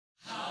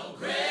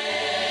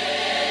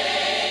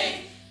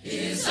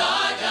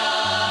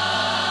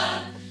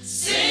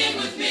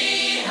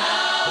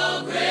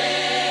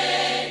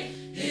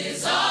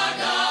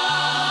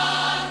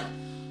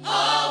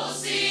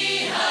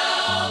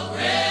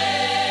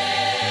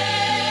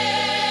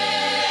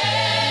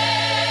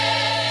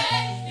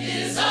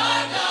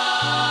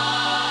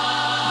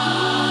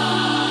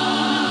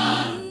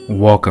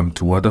Welcome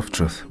to Word of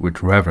Truth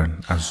with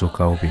Reverend Azuka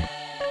Obi.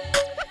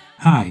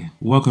 Hi,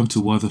 welcome to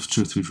Word of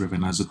Truth with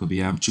Reverend Azuka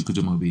Obi. I'm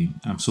Chukwudumobi.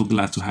 I'm so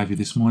glad to have you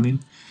this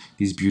morning,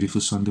 this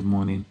beautiful Sunday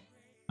morning.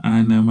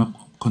 And I'm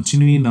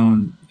continuing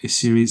on a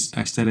series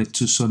I started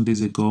 2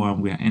 Sundays ago,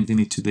 and we are ending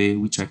it today,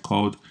 which I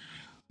called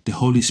The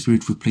Holy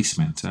Spirit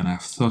Replacement. And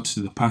I've thought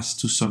the past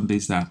 2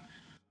 Sundays that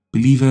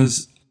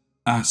believers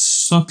are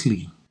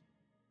subtly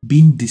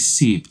being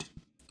deceived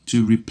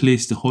to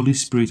replace the Holy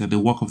Spirit and the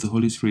work of the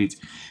Holy Spirit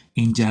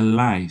in their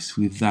lives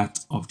with that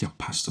of their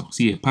pastor.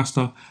 See, a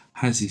pastor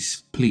has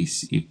his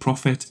place, a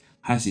prophet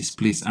has his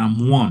place.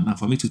 I'm one, and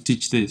for me to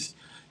teach this,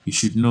 you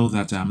should know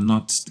that I'm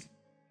not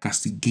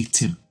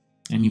castigating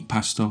any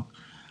pastor.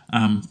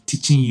 I'm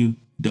teaching you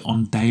the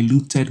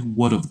undiluted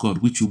Word of God,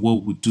 which is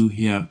what we do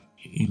here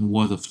in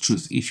Word of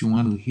Truth. If you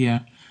want to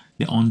hear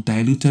the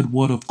undiluted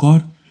Word of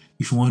God,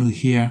 if you want to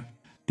hear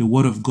the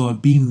Word of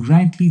God being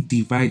rightly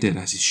divided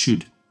as it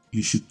should,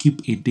 you should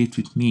keep a date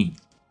with me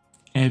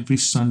every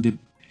Sunday,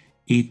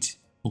 8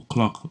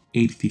 o'clock,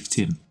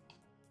 8:15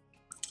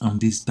 on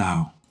this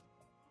dial.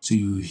 So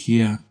you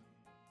hear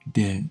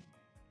the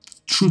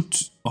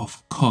truth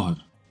of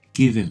God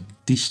given,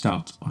 dished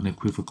out,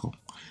 unequivocal.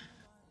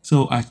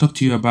 So I talked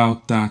to you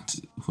about that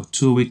for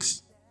 2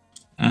 weeks,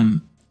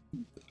 and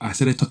I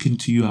started talking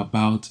to you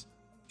about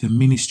the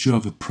ministry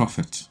of a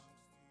prophet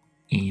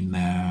in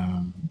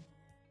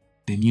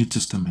the New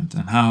Testament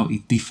and how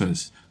it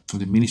differs from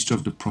the ministry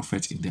of the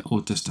prophet in the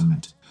Old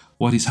Testament.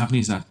 What is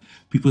happening is that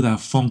people that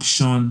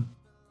function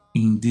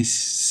in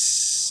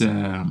this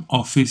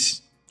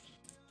office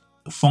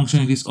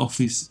function in this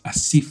office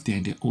as if they're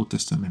in the Old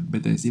Testament,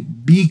 but there's a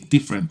big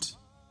difference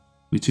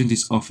between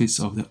this office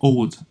of the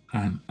Old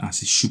and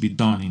as it should be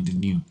done in the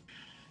New.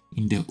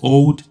 In the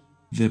Old,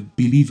 the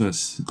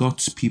believers,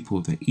 God's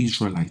people, the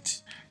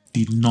Israelites,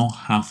 did not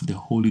have the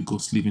Holy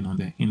Ghost living on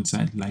their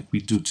inside like we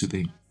do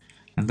today.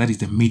 And that is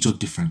the major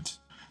difference.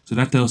 So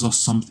that tells us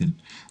something,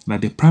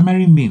 that the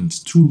primary means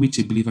through which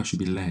a believer should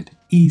be led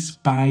is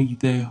by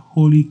the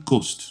Holy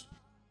Ghost.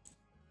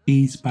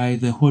 Is by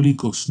the Holy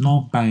Ghost,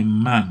 not by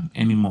man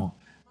anymore,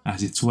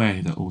 as it were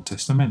in the Old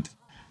Testament.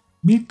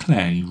 Made clear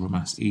in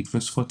Romans 8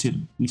 verse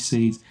 14, which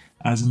says,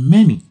 as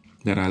many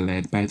that are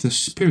led by the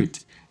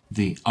Spirit,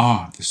 they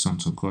are the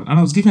sons of God. And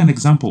I was giving an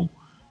example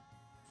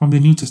from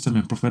the New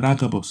Testament, Prophet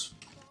Agabus,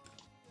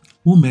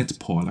 who met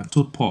Paul and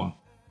told Paul,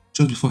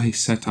 just before he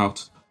set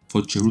out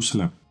for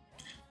Jerusalem,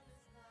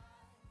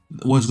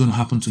 what's going to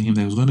happen to him,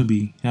 that he was going to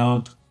be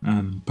held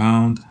and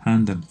bound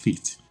hand and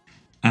feet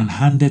and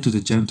handed to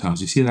the Gentiles.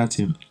 You see that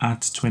in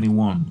Acts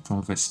 21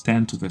 from verse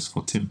 10 to verse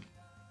 14.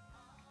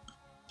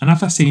 And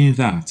after saying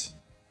that,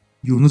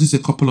 you'll notice a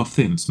couple of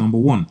things. Number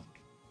one,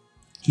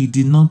 he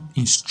did not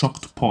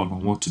instruct Paul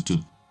on what to do.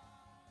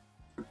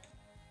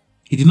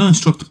 He did not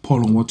instruct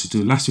Paul on what to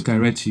do. Last week I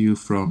read to you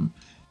from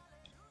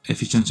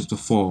Ephesians chapter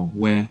 4,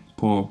 where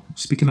Paul,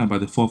 speaking about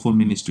the fourfold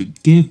ministry,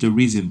 gave the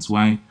reasons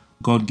why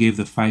God gave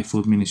the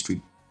fivefold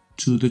ministry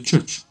to the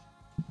church.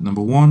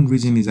 Number one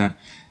reason is that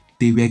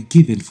they were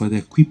given for the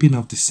equipping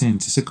of the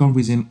saints. The second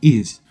reason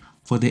is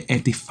for the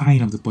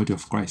edifying of the body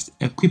of Christ.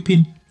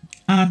 Equipping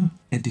and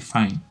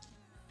edifying.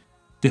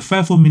 The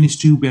fivefold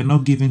ministry were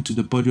not given to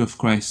the body of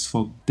Christ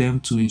for them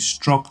to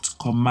instruct,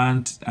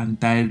 command, and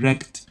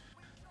direct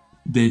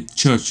the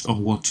church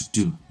on what to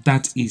do.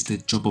 That is the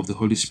job of the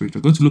Holy Spirit.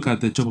 We're going to look at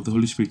the job of the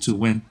Holy Spirit too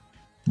when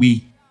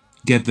we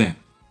get there.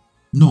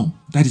 No,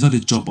 that is not the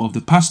job of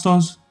the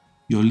pastors,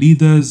 your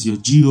leaders, your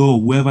GO,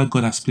 whoever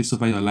God has placed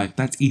over your life.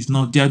 That is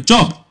not their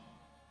job.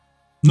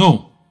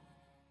 No.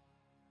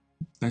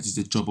 That is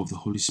the job of the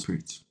Holy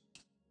Spirit.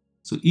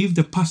 So if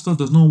the pastor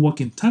does not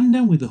work in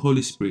tandem with the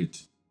Holy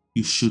Spirit,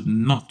 you should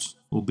not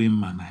obey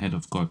man ahead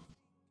of God.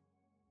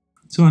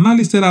 So I now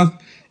listed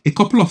out a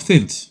couple of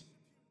things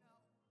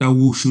that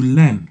we should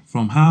learn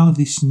from how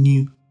this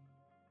New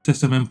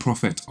Testament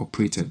prophet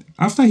operated.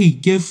 After he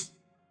gave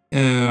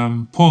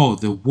Paul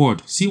the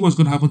word, see what's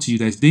going to happen to you,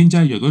 there's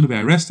danger, you're going to be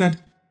arrested,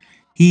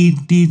 he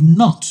did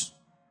not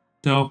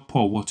tell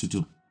Paul what to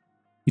do.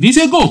 He didn't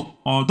say go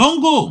or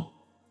don't go.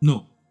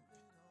 No.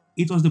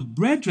 It was the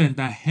brethren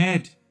that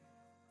heard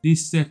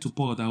this said to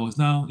Paul that was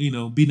now,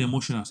 being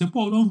emotional. Say,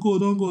 Paul, don't go,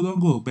 don't go, don't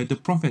go. But the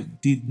prophet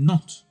did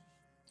not.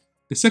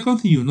 The second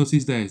thing you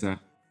notice there is that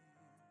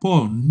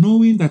Paul,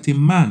 knowing that a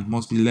man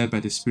must be led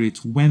by the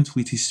Spirit, went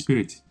with his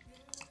spirit.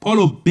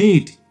 Paul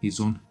obeyed his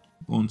own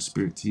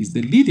spirit. He's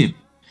the leading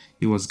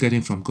he was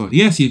getting from God.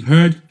 Yes, he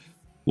heard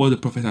what the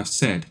prophet had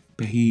said,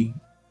 but he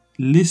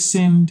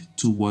listened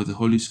to what the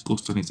Holy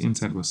Ghost on his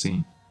inside was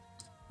saying.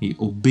 He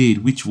obeyed,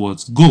 which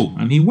was go,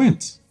 and he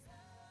went.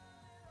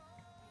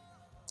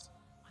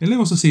 And let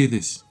me also say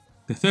this.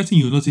 The third thing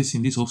you'll notice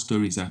in this whole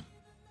story is that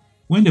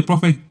when the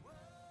prophet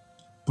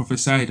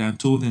prophesied and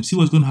told them, see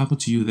what's going to happen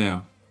to you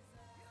there,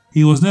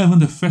 he was not even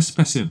the first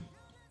person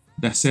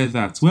that said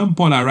that. When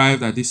Paul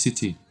arrived at this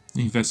city,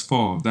 in verse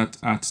 4 of that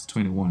Acts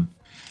 21,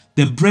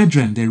 the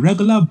brethren, the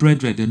regular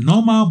brethren, the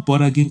normal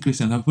born-again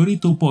Christians have already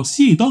told Paul,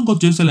 see, don't go to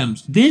Jerusalem.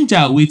 Danger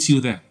awaits you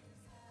there.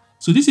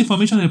 So this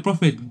information the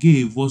prophet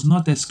gave was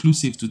not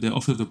exclusive to the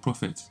office of the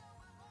prophet.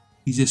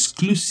 It's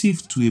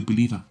exclusive to a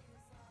believer.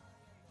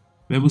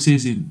 The Bible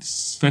says in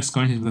 1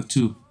 Corinthians chapter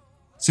 2,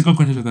 2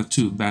 Corinthians chapter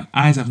 2, that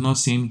eyes have not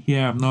seen,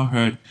 ear have not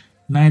heard,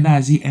 neither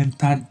has he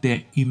entered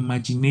the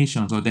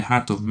imaginations or the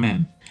heart of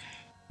men.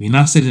 We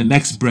now say in the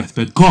next breath,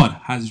 but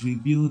God has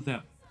revealed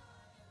them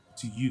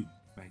to you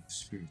by the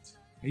Spirit.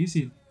 Are you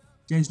seeing?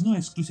 There is no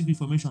exclusive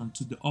information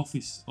to the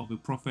office of a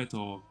prophet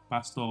or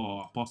pastor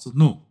or apostle.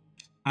 No.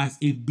 As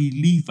a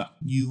believer,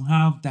 you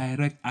have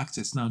direct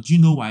access. Now, do you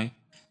know why?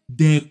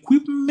 The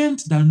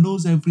equipment that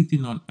knows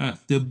everything on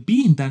earth, the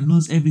being that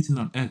knows everything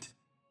on earth,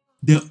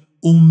 the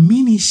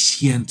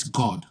omniscient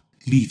God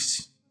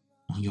lives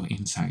on your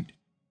inside.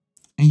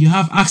 And you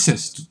have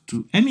access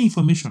to any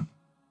information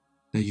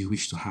that you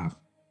wish to have.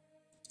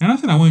 Another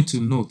thing I want you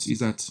to note is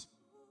that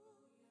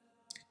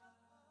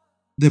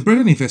the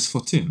brethren in verse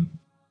 14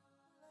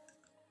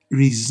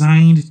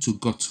 resigned to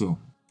God's will.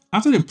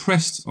 After they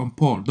pressed on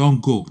Paul,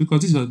 don't go, because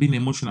this was being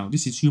emotional.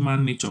 This is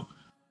human nature.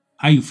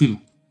 How you feel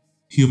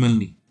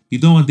humanly. You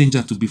don't want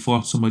danger to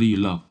befall somebody you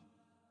love.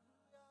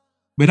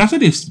 But after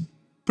they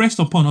pressed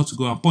on Paul not to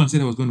go, and Paul said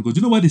he was going to go, do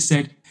you know what they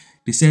said?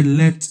 They said,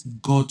 let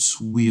God's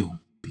will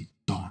be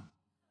done.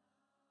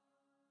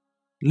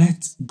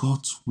 Let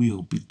God's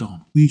will be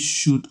done. We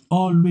should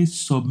always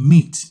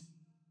submit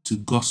to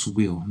God's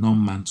will, not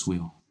man's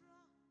will.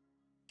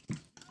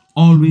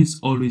 Always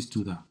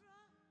do that.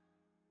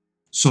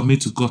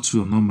 Submit to God's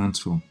will, not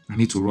man's will. I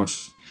need to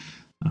rush.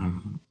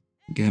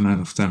 Getting out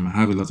of time. I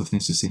have a lot of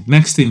things to say.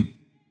 Next thing,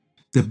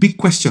 the big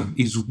question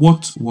is,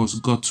 what was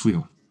God's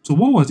will? So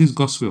what was this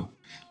God's will?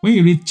 When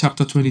you read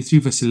chapter 23,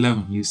 verse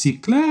 11, you see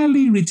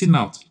clearly written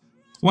out.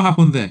 What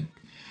happened there?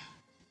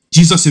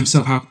 Jesus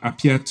himself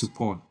appeared to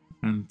Paul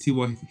and see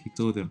what he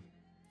told them.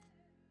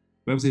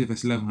 Bible says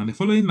verse 11, and the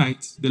following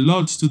night, the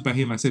Lord stood by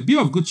him and said, be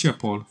of good cheer,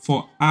 Paul,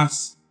 for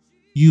as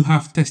you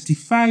have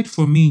testified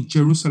for me in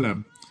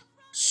Jerusalem,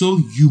 so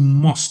you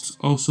must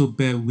also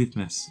bear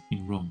witness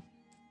in Rome.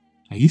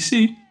 Are you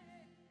seeing?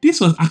 This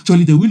was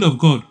actually the will of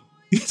God.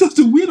 It was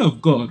the will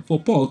of God for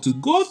Paul to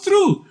go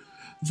through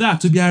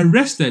that, to be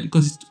arrested,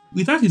 because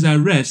without his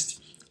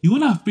arrest, he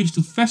wouldn't have preached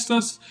to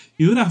Festus,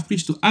 he wouldn't have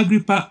preached to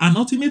Agrippa, and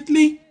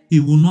ultimately, he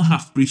would not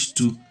have preached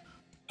to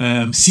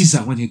Caesar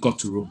when he got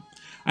to Rome.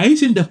 Are you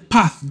seeing the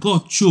path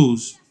God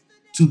chose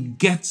to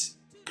get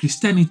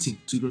Christianity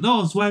to Rome? That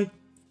was why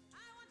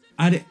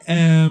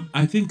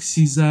I think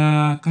Caesar,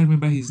 I can't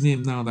remember his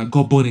name now, that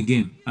got born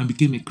again and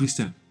became a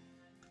Christian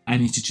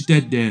and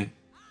instituted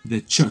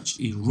the church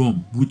in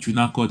Rome, which we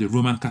now call the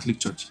Roman Catholic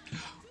Church.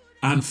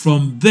 And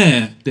from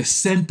there, the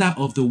center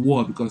of the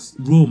world, because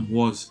Rome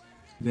was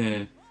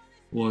the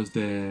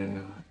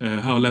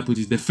how will I put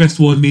it, the first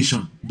world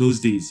nation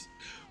those days.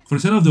 For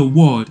the center of the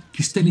world,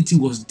 Christianity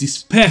was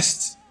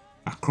dispersed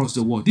across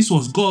the world. This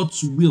was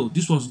God's will.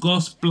 This was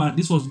God's plan.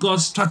 This was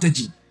God's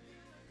strategy.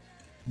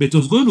 But it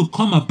was going to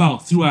come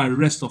about through our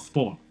arrest of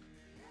Paul.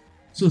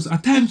 So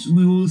at times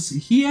we will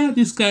hear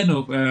this kind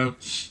of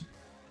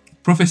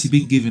prophecy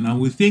being given and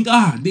we think,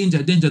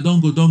 danger, don't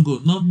go,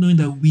 not knowing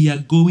that we are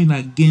going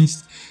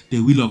against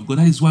the will of God.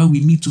 That is why we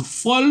need to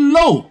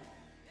follow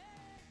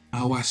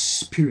our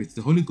spirit.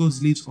 The Holy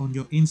Ghost lives on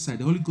your inside.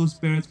 The Holy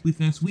Ghost bears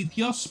witness with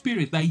your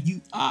spirit that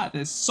you are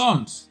the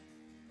sons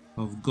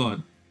of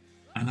God.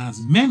 And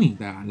as many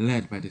that are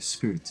led by the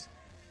Spirit,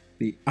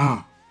 they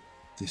are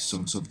the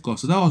sons of God.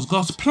 So that was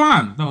God's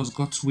plan. That was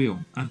God's will.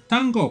 And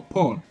thank God,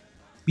 Paul,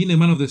 being a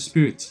man of the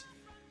Spirit,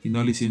 he did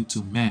not listen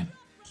to men.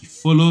 He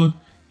followed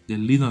the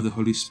leading of the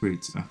Holy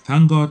Spirit. And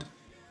thank God,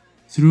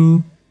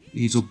 through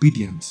his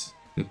obedience,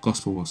 the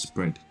gospel was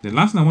spread. The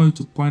last thing I wanted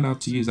to point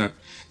out to you is that,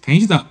 can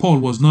you see that Paul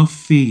was not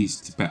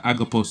fazed by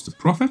Agabus the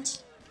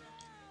prophet?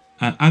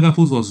 And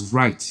Agabus was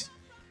right.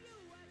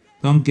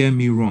 Don't get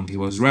me wrong, he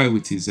was right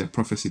with his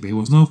prophecy, but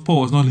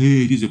Paul was not,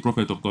 hey, this is a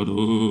prophet of God,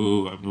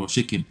 I was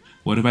shaking.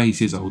 Whatever he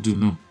says, I will do.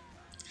 No.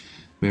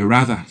 But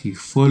rather, he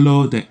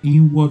followed the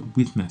inward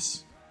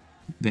witness,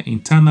 the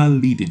internal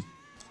leading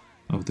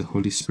of the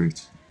Holy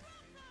Spirit.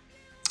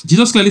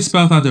 Jesus clearly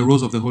spelled out the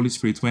roles of the Holy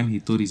Spirit when he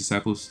told his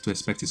disciples to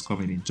expect his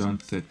coming in John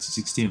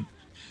 16,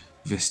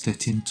 verse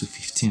 13 to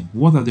 15.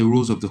 What are the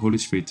roles of the Holy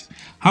Spirit?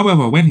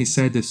 However, when he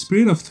said the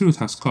Spirit of truth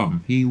has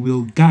come, he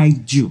will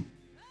guide you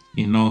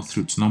in all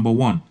truth. Number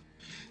one,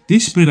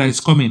 this Spirit that is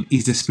coming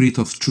is the Spirit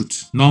of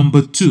truth.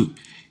 Number two,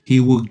 he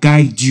will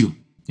guide you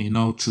in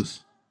all truth.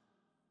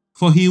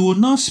 For he will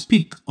not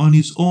speak on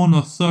his own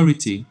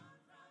authority,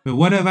 but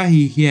whatever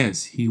he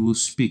hears, he will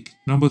speak.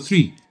 Number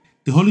three,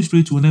 the Holy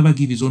Spirit will never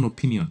give his own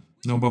opinion.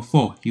 Number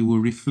four, he will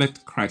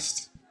reflect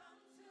Christ.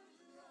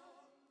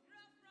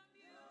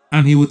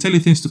 And he will tell you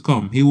things to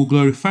come. He will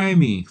glorify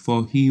me,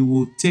 for he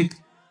will take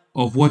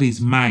of what is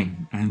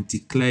mine and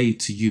declare it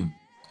to you.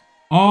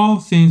 All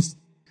things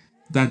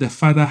that the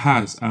Father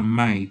has are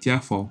mine.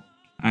 Therefore,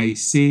 I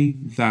say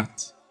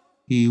that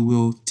he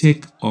will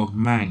take of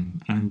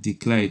mine and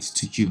declare it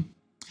to you.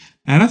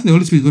 And that's what the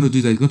Holy Spirit is going to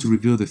do, that he's going to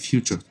reveal the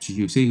future to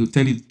you. So he will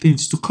tell you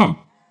things to come.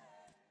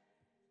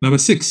 Number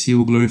 6, he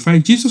will glorify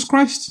Jesus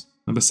Christ.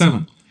 Number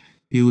 7,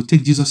 He will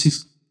take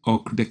Jesus'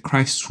 or the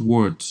Christ's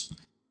words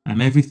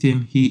and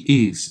everything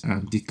he is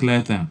and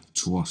declare them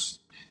to us.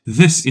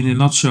 This, in a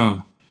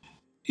nutshell,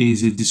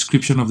 is a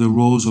description of the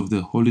roles of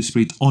the Holy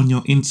Spirit on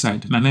your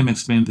inside. Now, let me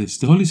explain this.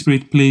 The Holy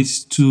Spirit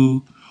plays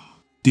two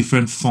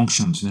different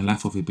functions in the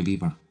life of a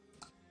believer.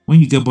 When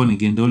you get born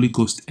again, the Holy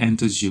Ghost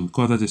enters you. We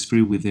call that the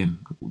Spirit within.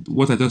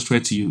 What I just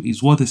read to you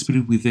is what the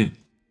Spirit within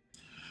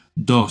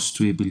does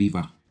to a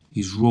believer,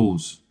 his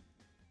roles.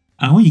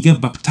 And when you get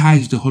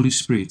baptized with the Holy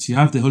Spirit, you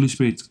have the Holy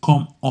Spirit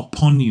come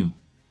upon you.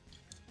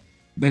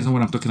 That's not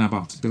what I'm talking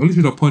about. The Holy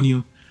Spirit upon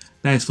you,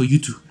 that is for you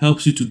to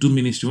help you to do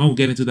ministry. When we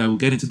get into that, we'll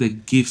get into the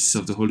gifts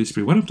of the Holy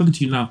Spirit. What I'm talking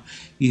to you now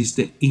is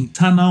the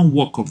internal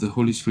work of the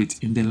Holy Spirit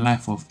in the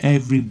life of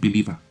every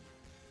believer.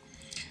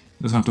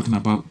 That's what I'm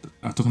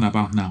talking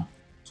about now.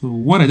 So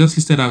what I just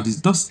listed out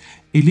is just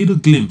a little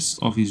glimpse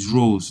of his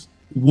roles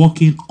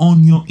working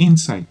on your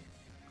inside.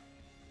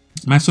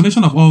 My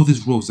summation of all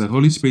these roles, that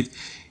Holy Spirit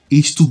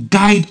is to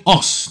guide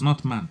us,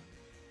 not man.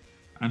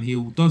 And he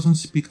doesn't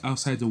speak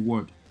outside the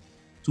word.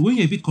 So when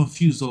you're a bit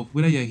confused of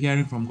whether you're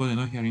hearing from God or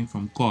not hearing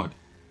from God,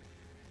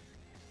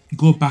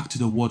 go back to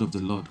the word of the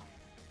Lord.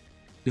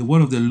 The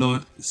word of the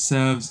Lord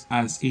serves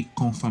as a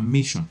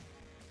confirmation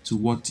to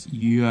what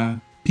you are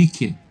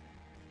picking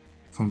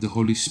from the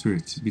Holy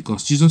Spirit,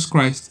 because Jesus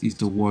Christ is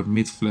the Word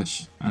made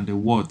flesh and the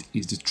Word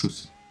is the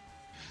truth.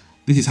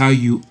 This is how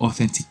you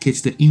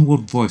authenticate the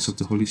inward voice of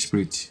the Holy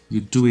Spirit.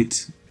 You do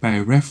it by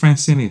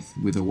referencing it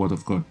with the Word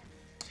of God.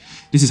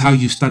 This is how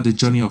you start the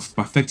journey of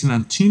perfecting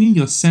and tuning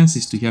your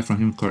senses to hear from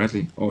Him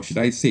correctly, or should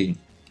I say,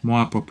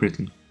 more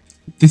appropriately.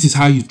 This is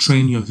how you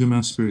train your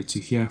human spirit to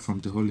hear from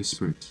the Holy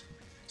Spirit.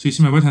 So you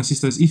see, my brothers and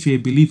sisters, if you're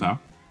a believer,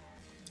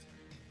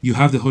 you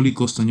have the Holy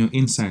Ghost on your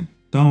inside.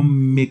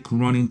 Don't make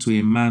running to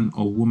a man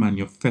or woman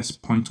your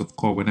first point of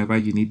call whenever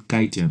you need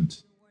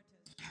guidance.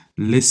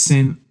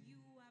 Listen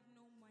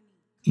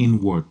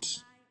inward.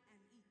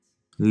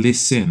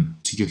 Listen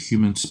to your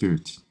human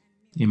spirit.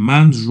 A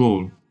man's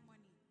role,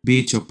 be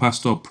it your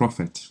pastor or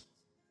prophet,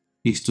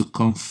 is to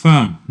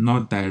confirm,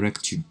 not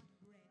direct you.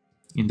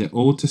 In the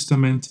Old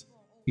Testament,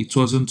 it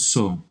wasn't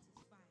so,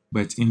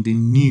 but in the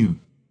New,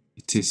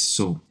 it is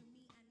so.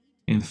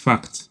 In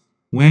fact,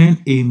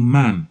 when a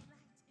man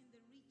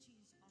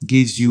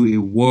gives you a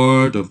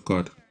word of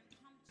God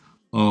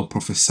or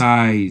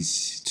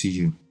prophesies to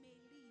you,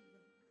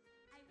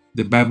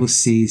 the Bible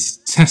says,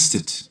 test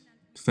it.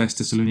 1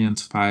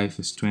 Thessalonians 5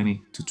 verse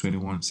 20 to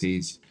 21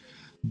 says,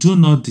 do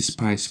not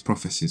despise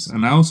prophecies.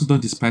 And I also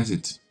don't despise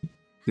it.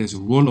 There's a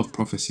role of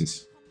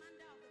prophecies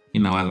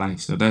in our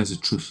lives. So that is the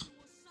truth.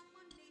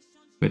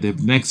 But the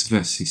next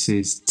verse, he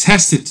says,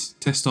 test it.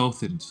 Test all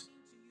things.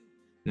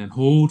 Then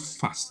hold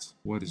fast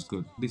what is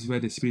good. This is where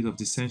the spirit of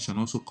dissension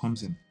also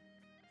comes in.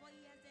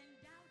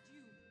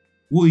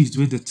 Who is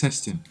doing the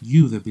testing?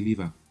 You, the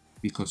believer,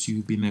 because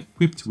you've been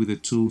equipped with the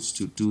tools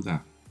to do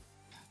that.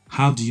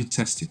 How do you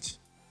test it?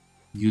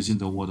 Using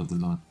the word of the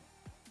Lord.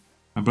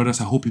 My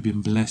brothers, I hope you've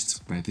been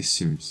blessed by this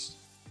series.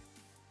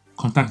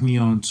 Contact me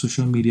on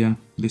social media.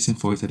 Listen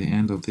for it at the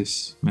end of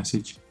this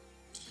message.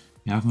 If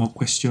you have more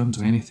questions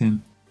or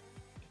anything,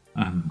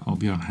 and I'll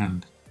be on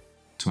hand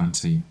to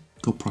answer you.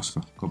 Go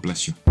prosper. God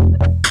bless you.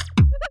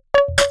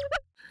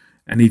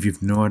 And if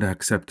you've not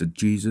accepted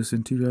Jesus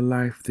into your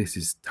life, this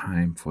is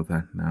time for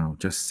that now.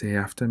 Just say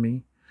after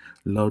me,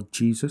 Lord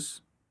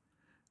Jesus,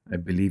 I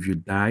believe you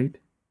died.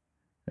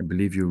 I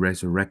believe you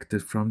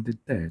resurrected from the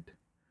dead.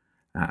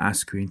 I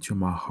ask you into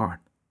my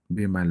heart,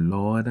 be my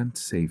Lord and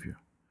Savior.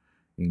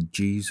 In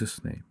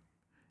Jesus' name,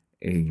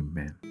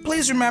 amen.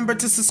 Please remember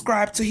to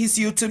subscribe to his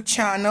YouTube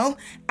channel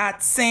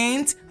at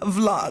Saint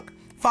Vlog.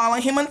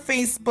 Follow him on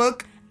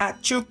Facebook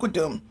at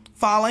Chukudum.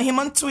 Follow him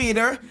on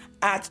Twitter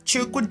at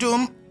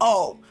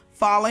Chukudum0.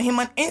 Follow him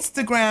on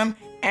Instagram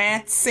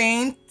at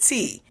Saint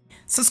T.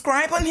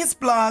 Subscribe on his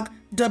blog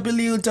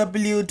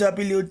www.saint.tips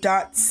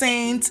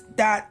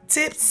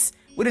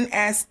with an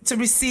S to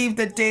receive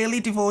the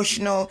daily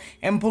devotional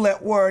and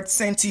bullet words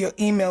sent to your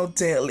email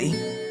daily.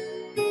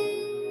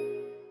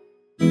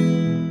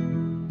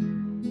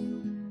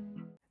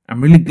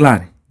 I'm really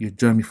glad you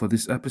joined me for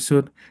this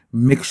episode.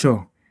 Make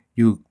sure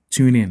you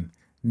tune in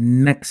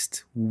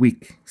next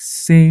week.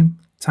 Same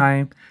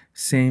time,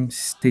 same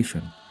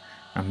station.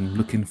 I'm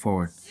looking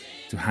forward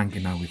to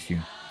hanging out with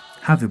you.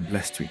 Have a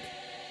blessed week.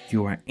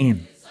 You are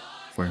in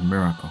for a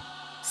miracle.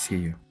 See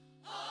you.